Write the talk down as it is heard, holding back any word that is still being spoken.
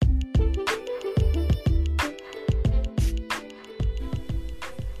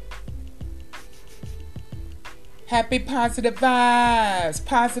Happy positive vibes,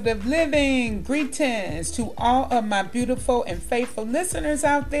 positive living. Greetings to all of my beautiful and faithful listeners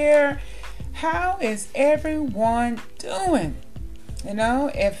out there. How is everyone doing? You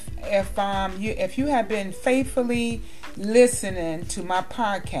know, if you have been faithfully listening to my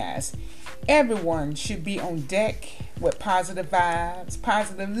podcast, everyone should be on deck with positive vibes,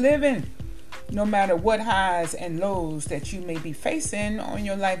 positive living. No matter what highs and lows that you may be facing on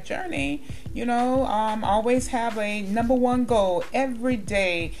your life journey, always have a number one goal every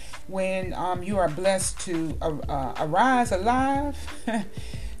day when you are blessed to arise alive,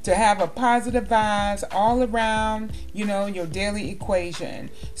 to have a positive vibes all around, your daily equation.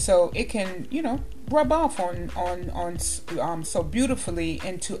 So it can, rub off on so beautifully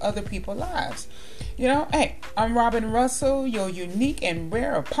into other people's lives. Hey, I'm Robin Russell, your unique and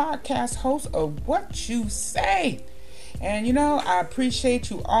rare podcast host of What You Say. And, I appreciate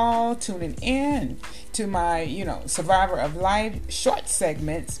you all tuning in to my, Survivor of Life short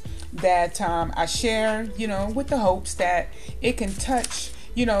segments that I share, with the hopes that it can touch,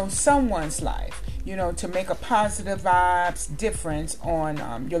 someone's life, to make a positive vibes difference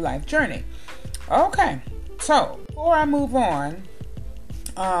on your life journey. Okay, so before I move on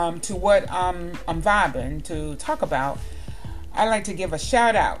to what I'm vibing to talk about, I'd like to give a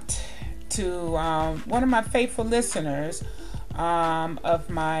shout out to one of my faithful listeners of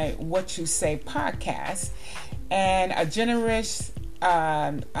my What You Say podcast, and a generous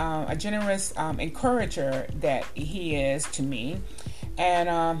encourager that he is to me.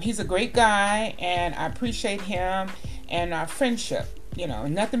 And he's a great guy, and I appreciate him and our friendship.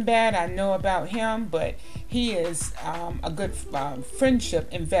 Nothing bad I know about him, but he is a good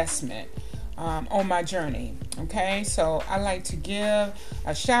friendship investment on my journey. Okay, so I like to give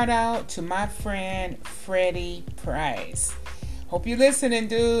a shout out to my friend Freddie Price. Hope you're listening,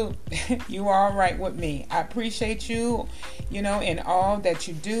 dude. You are all right with me. I appreciate you, in all that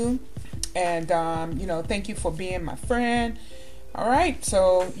you do. And, thank you for being my friend. All right,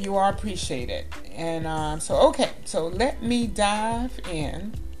 so you are appreciated. And so let me dive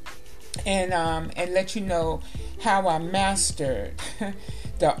in and let you know how I mastered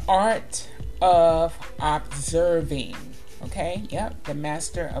the art of observing. Okay, yep, the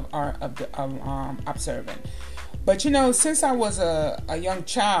master of art of observing. But since I was a young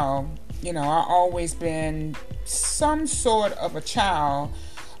child, I always been some sort of a child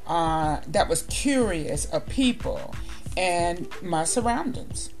that was curious of people and my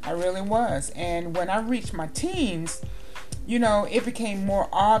surroundings. I really was. And when I reached my teens, it became more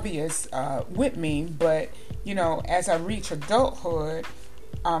obvious with me. But, as I reached adulthood,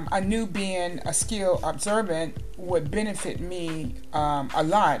 I knew being a skilled observant would benefit me a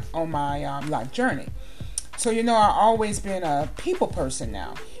lot on my life journey. So, I always been a people person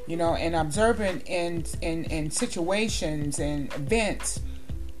now, and observant in situations and events,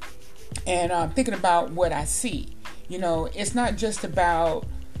 and thinking about what I see. It's not just about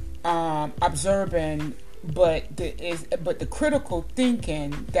observing, but the critical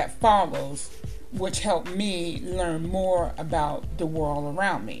thinking that follows, which helped me learn more about the world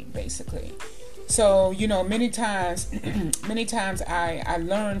around me, basically. So, many times I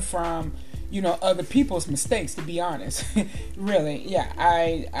learn from, other people's mistakes, to be honest. Really, yeah,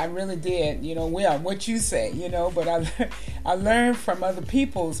 I really did, what you say, but I learned from other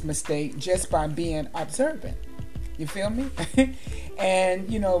people's mistakes just by being observant. You feel me? And,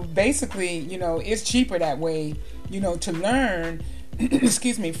 basically, it's cheaper that way, to learn,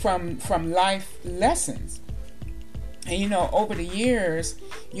 excuse me, from life lessons. And, over the years,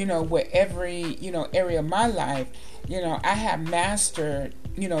 with every, area of my life, I have mastered,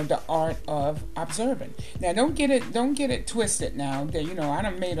 the art of observing. Now, don't get it twisted now that, I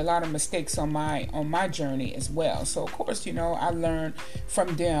done made a lot of mistakes on my journey as well. So, of course, I learned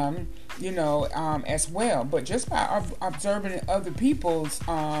from them, as well. But just by observing other people's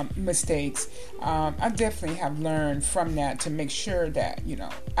mistakes, I definitely have learned from that to make sure that,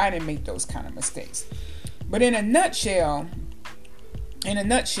 I didn't make those kind of mistakes. But in a nutshell,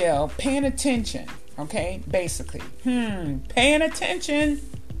 paying attention, okay, basically, paying attention,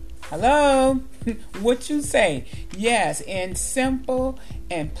 hello, what you say, yes, in simple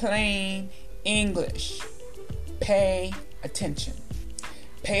and plain English, pay attention.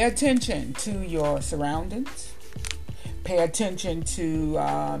 Pay attention to your surroundings. Pay attention to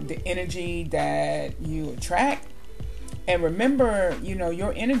the energy that you attract. And remember,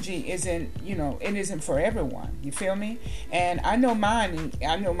 your energy isn't, it isn't for everyone. You feel me? And I know mine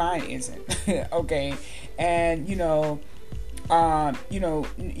isn't. Okay. And, you know your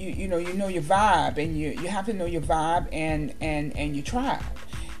vibe, and you have to know your vibe and your tribe.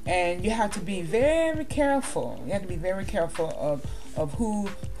 And you have to be very careful. You have to be very careful of who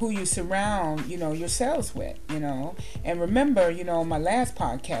you surround, yourselves with, And remember, on my last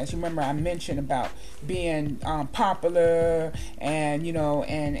podcast, you remember I mentioned about being popular, and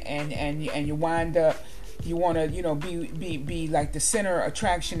and you wind up, you want to be like the center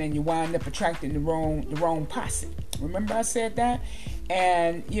attraction, and you wind up attracting the wrong posse. Remember I said that?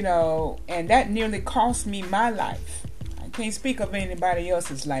 And and that nearly cost me my life. I can't speak of anybody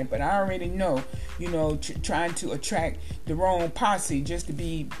else's life, but I already know, trying to attract the wrong posse just to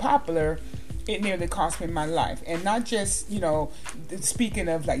be popular, it nearly cost me my life. And not just, speaking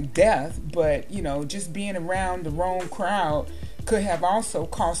of like death, but, just being around the wrong crowd could have also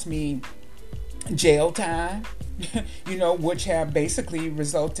cost me jail time, which have basically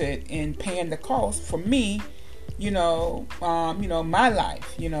resulted in paying the cost for me, my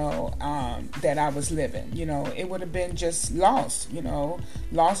life, that I was living. It would have been just lost for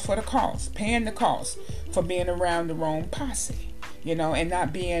the cost, paying the cost for being around the wrong posse, and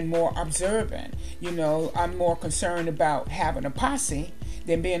not being more observant. I'm more concerned about having a posse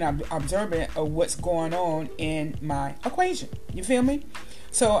than being observant of what's going on in my equation. You feel me?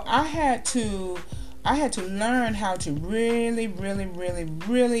 So I had to learn how to really, really, really,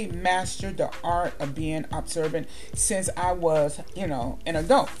 really master the art of being observant since I was, an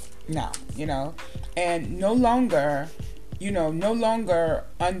adult now, and no longer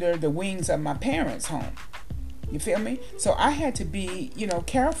under the wings of my parents' home. You feel me? So I had to be,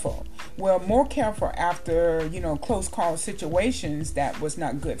 careful. Well, more careful after, close call situations that was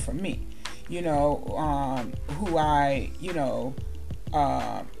not good for me. Who I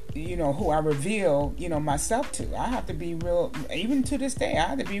reveal, myself to. I have to be real, even to this day, I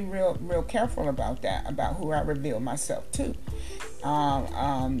have to be real careful about that, about who I reveal myself to.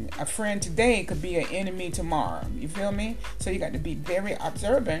 A friend today could be an enemy tomorrow. You feel me? So you got to be very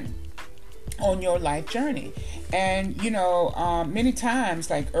observant on your life journey. And, many times,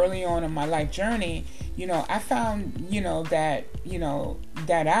 like early on in my life journey, I found,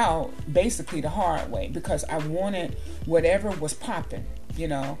 that out basically the hard way, because I wanted whatever was popping.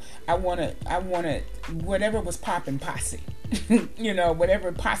 I wanted whatever was popping posse.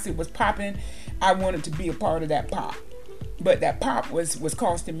 Whatever posse was popping, I wanted to be a part of that pop. But that pop was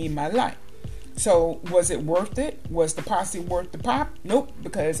costing me my life. So was it worth it? Was the posse worth the pop? Nope,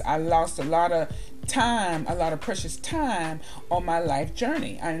 because I lost a lot of time, a lot of precious time on my life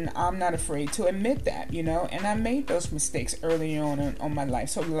journey. And I'm not afraid to admit that, and I made those mistakes early on my life.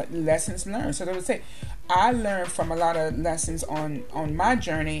 So lessons learned. So they would say, I learned from a lot of lessons on my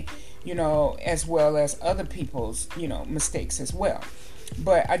journey, as well as other people's, mistakes as well.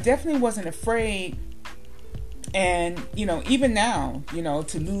 But I definitely wasn't afraid. And, even now,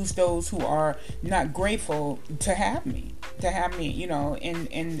 to lose those who are not grateful to have me,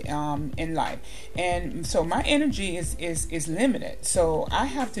 in life. And so my energy is limited. So I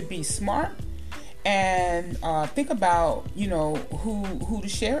have to be smart and think about, who to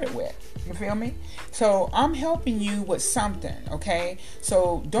share it with. You feel me? So I'm helping you with something, okay?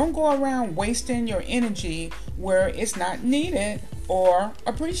 So don't go around wasting your energy where it's not needed or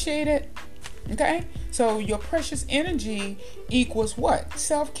appreciated. Okay, so your precious energy equals what?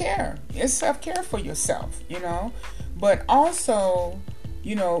 Self-care. It's self-care for yourself, but also,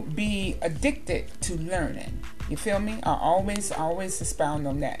 be addicted to learning. You feel me? I always expound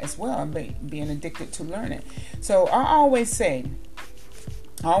on that as well, being addicted to learning. So I always say,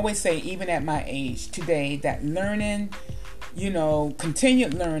 even at my age today, that learning,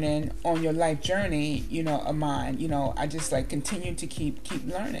 continued learning on your life journey, of mine, I just continue to keep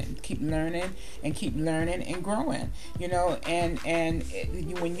learning and growing, and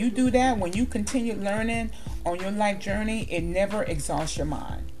when you do that, when you continue learning on your life journey, it never exhausts your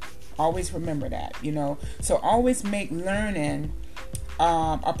mind. Always remember that, so always make learning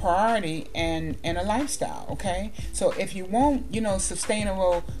a priority and a lifestyle. Okay, so if you want,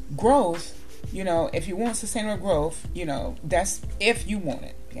 sustainable growth, if you want sustainable growth, that's if you want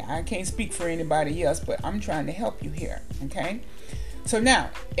it. Yeah, I can't speak for anybody else, but I'm trying to help you here. Okay, so now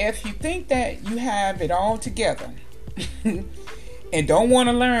if you think that you have it all together and don't want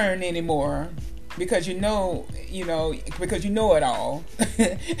to learn anymore because you know it all,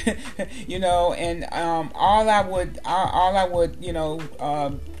 and all I would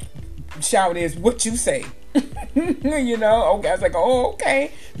shout is what you say. Okay, I was like, oh,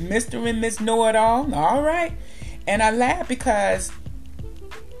 okay, Mr. and Miss Know-It-All, all right. And I laugh because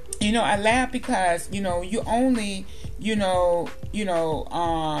you only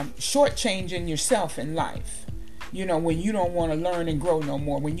shortchanging yourself in life, when you don't want to learn and grow no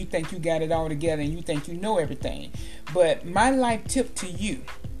more, when you think you got it all together and you think you know everything. But my life tip to you,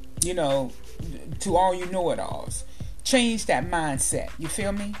 you know, to all you know-it-alls. Change that mindset. You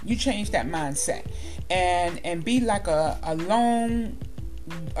feel me? You change that mindset, and be like a lifelong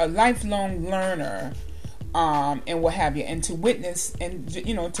learner, and what have you, and to witness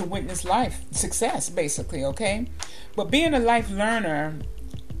life success, basically. Okay, but being a life learner,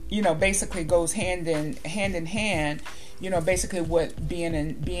 basically goes hand in hand. Basically what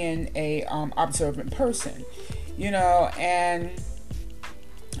being a observant person, and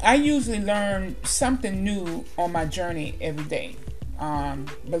I usually learn something new on my journey every day,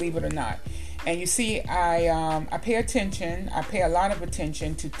 believe it or not. And you see, I pay attention. I pay a lot of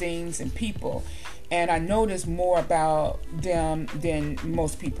attention to things and people, and I notice more about them than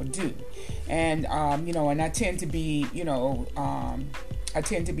most people do. And and I tend to be,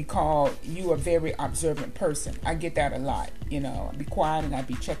 called, you a very observant person. I get that a lot. I be quiet and I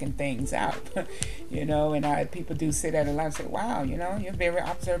be checking things out. And people do say that a lot. I say, wow, you're a very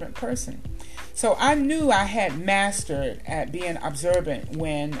observant person. So I knew I had mastered at being observant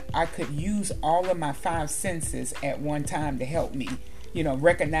when I could use all of my 5 senses at one time to help me,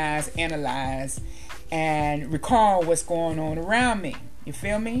 recognize, analyze, and recall what's going on around me. You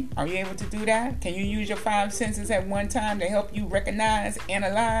feel me? Are you able to do that? Can you use your 5 senses at one time to help you recognize,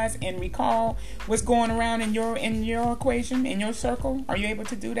 analyze, and recall what's going around in your equation, in your circle? Are you able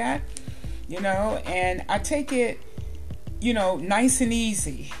to do that? And I take it, nice and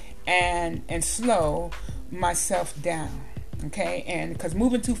easy and slow myself down. Okay? And because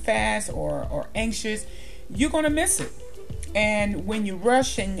moving too fast or anxious, you're going to miss it. And when you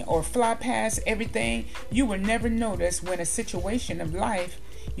rush or fly past everything, you will never notice when a situation of life,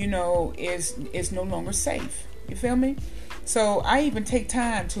 is no longer safe. You feel me? So I even take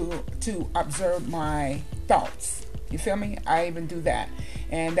time to observe my thoughts. You feel me? I even do that.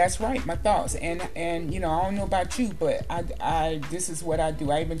 And that's right, my thoughts. And I don't know about you, but I this is what I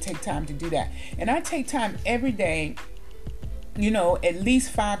do. I even take time to do that. And I take time every day, at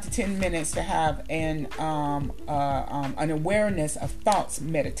least 5 to 10 minutes to have an awareness of thoughts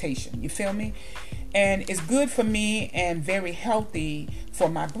meditation. You feel me? And it's good for me and very healthy for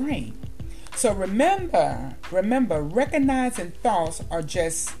my brain. So remember, recognizing thoughts are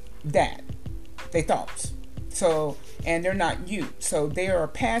just that. They thoughts. So, and they're not you. So they are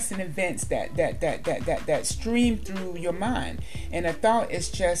passing events that stream through your mind. And a thought is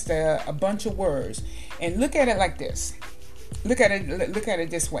just a bunch of words. And look at it like this. Look at it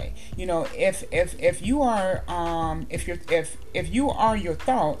this way. If you are your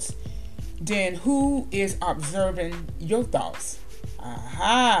thoughts, then who is observing your thoughts?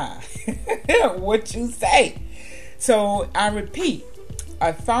 Aha. What you say. So I repeat,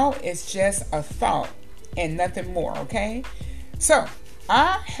 a thought is just a thought and nothing more, okay? So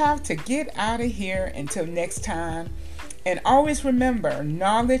I have to get out of here until next time. And always remember,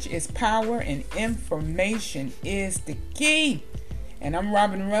 knowledge is power and information is the key. And I'm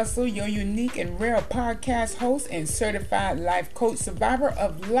Robin Russell, your unique and rare podcast host and certified life coach, survivor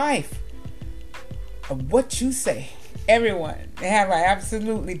of life. Of what you say. Everyone, have an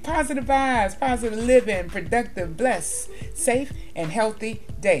absolutely positive vibes, positive living, productive, blessed, safe, and healthy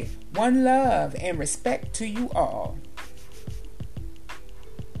day. One love and respect to you all.